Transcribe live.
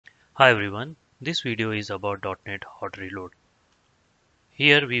Hi everyone, this video is about .NET Hot Reload.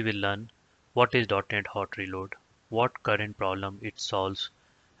 Here we will learn what is .NET Hot Reload, what current problem it solves,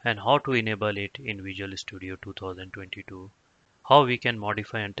 and how to enable it in Visual Studio 2022, how we can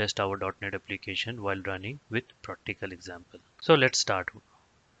modify and test our .NET application while running with practical example. So let's start.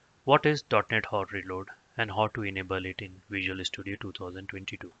 What is .NET Hot Reload and how to enable it in Visual Studio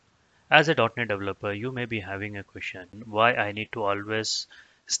 2022? As a .NET developer, you may be having a question why I need to always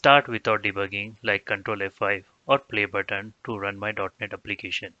start without debugging like Ctrl F5 or play button to run my .NET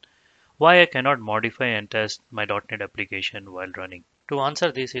application. Why I cannot modify and test my .NET application while running. To answer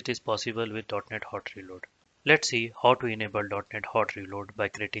this, it is possible with .NET Hot Reload. Let's see how to enable .NET Hot Reload by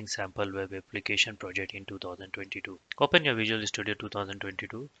creating sample web application project in 2022. Open your Visual Studio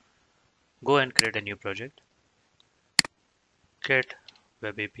 2022. Go and create a new project. Create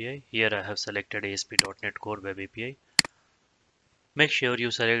Web API. Here I have selected ASP.NET Core Web API. Make sure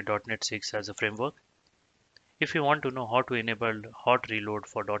you select .NET 6 as a framework. If you want to know how to enable hot reload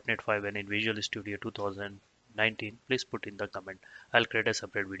for .NET 5 and in Visual Studio 2019, please put in the comment. I'll create a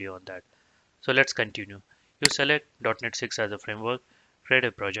separate video on that. So let's continue. You select .NET 6 as a framework, create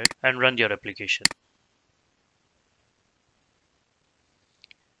a project and run your application.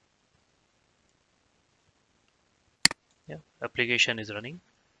 Application is running.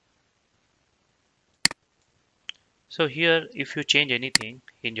 So here, if you change anything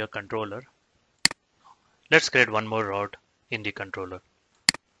in your controller, let's create one more route in the controller.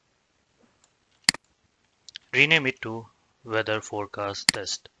 Rename it to weather forecast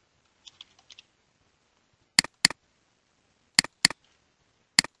test.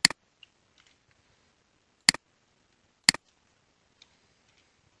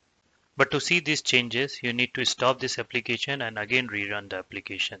 But to see these changes, you need to stop this application and again rerun the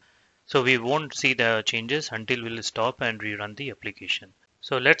application. So we won't see the changes until we'll stop and rerun the application.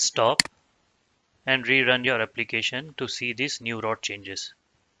 So let's stop and rerun your application to see these new route changes.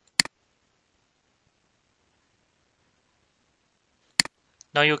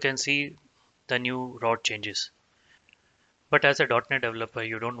 Now you can see the new route changes. But as a .NET developer,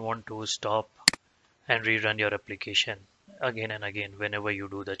 you don't want to stop and rerun your application again and again whenever you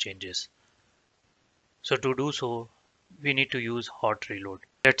do the changes. So to do so, we need to use hot reload.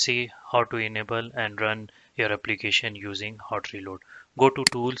 Let's see how to enable and run your application using hot reload. Go to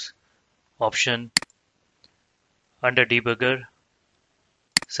tools, option, under debugger,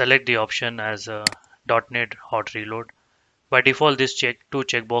 select the option as a .NET hot reload. By default, this two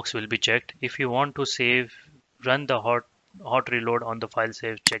checkbox will be checked. If you want to save, run the hot reload on the file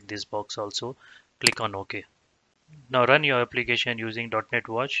save, check this box also. Click on OK. Now run your application using .NET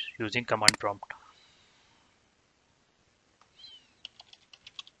Watch using command prompt.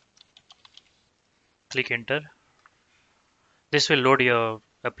 Click enter. This will load your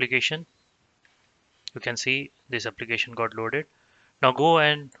application. You can see this application got loaded. Now go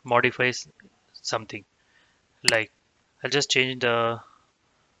and modify something. Like I'll just change the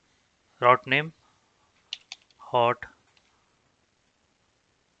route name hot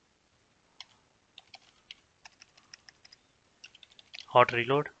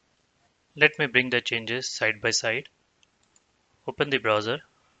reload. Let me bring the changes side by side. Open the browser.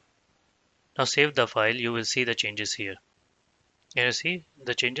 Now save the file. You will see the changes here. Can you see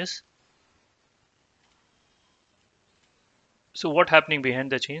the changes? So what happening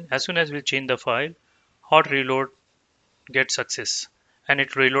behind the change? As soon as we change the file, hot reload gets success and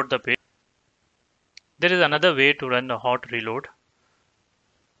it reload the page. There is another way to run a hot reload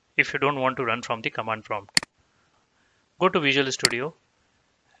if you don't want to run from the command prompt. Go to Visual Studio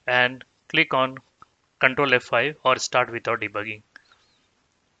and click on Ctrl F5 or start without debugging.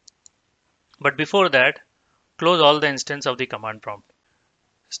 But before that, close all the instance of the command prompt.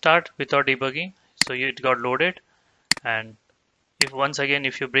 Start without debugging. So it got loaded, and if once again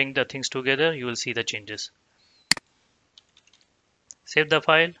if you bring the things together, you will see the changes. Save the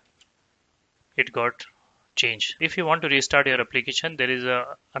file. It got changed. If you want to restart your application, there is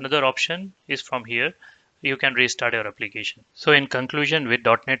another option is from here. You can restart your application. So in conclusion, with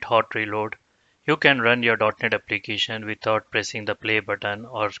 .NET Hot Reload, you can run your .NET application without pressing the play button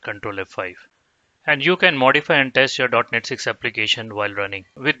or Ctrl F5. And you can modify and test your .NET 6 application while running.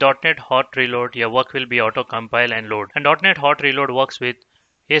 With .NET Hot Reload, your work will be auto-compile and load. And .NET Hot Reload works with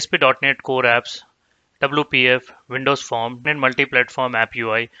ASP.NET Core Apps, WPF, Windows Form, and multi-platform app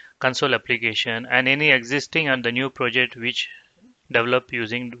UI, console application, and any existing and the new project which develop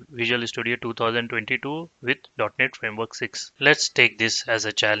using Visual Studio 2022 with .NET Framework 6. Let's take this as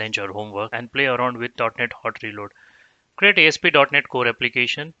a challenge or homework and play around with .NET Hot Reload. Create ASP.NET Core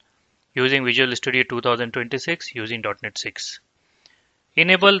application using Visual Studio 2026 using .NET 6.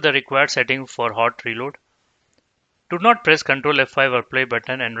 Enable the required setting for hot reload. Do not press Ctrl F5 or play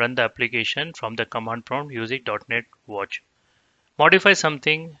button and run the application from the command prompt using .NET Watch. Modify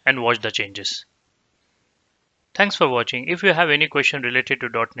something and watch the changes. Thanks for watching. If you have any question related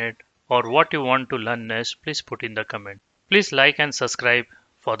to .NET or what you want to learn next, please put in the comment. Please like and subscribe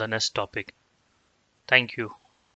for the next topic. Thank you.